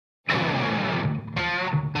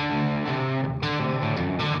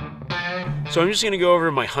So I'm just gonna go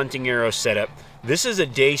over my hunting arrow setup. This is a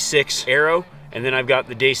Day 6 arrow, and then I've got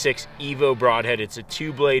the Day 6 Evo broadhead. It's a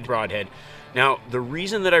 2-blade broadhead. Now, the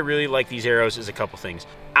reason that I really like these arrows is a couple things.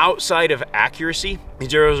 Outside of accuracy,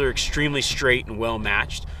 these arrows are extremely straight and well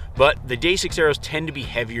matched, but the Day 6 arrows tend to be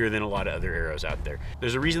heavier than a lot of other arrows out there.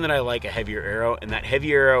 There's a reason that I like a heavier arrow, and that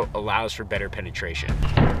heavier arrow allows for better penetration.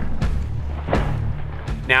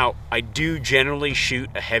 Now, I do generally shoot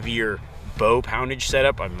a heavier bow poundage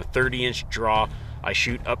setup. I'm a 30-inch draw. I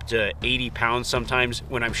shoot up to 80 pounds sometimes.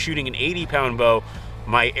 When I'm shooting an 80-pound bow,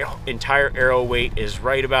 my entire arrow weight is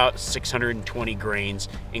right about 620 grains,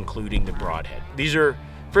 including the broadhead. These are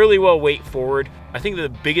fairly well weight forward. I think the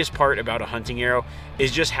biggest part about a hunting arrow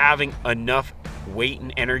is just having enough weight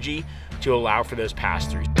and energy to allow for those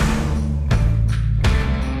pass-throughs.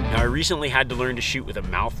 Now, I recently had to learn to shoot with a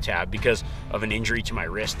mouth tab because of an injury to my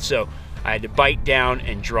wrist. So I had to bite down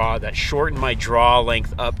and draw. That shortened my draw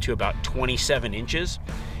length up to about 27 inches.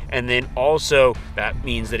 And then also that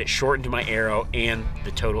means that it shortened my arrow and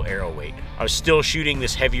the total arrow weight. I was still shooting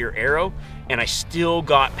this heavier arrow, and I still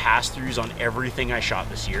got pass-throughs on everything I shot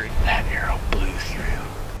this year. That arrow blew through.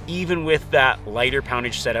 Even with that lighter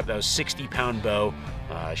poundage setup, that was 60-pound bow,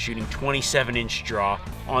 shooting 27-inch draw.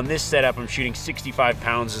 On this setup, I'm shooting 65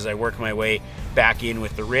 pounds as I work my way back in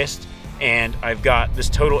with the wrist. And I've got this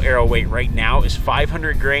total arrow weight right now is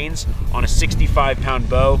 500 grains on a 65-pound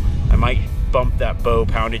bow. I might bump that bow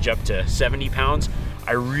poundage up to 70 pounds.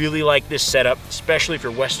 I really like this setup, especially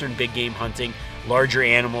for Western big game hunting, larger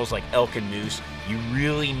animals like elk and moose. You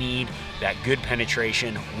really need that good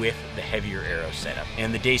penetration with the heavier arrow setup.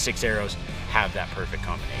 And the Day 6 arrows have that perfect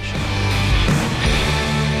combination.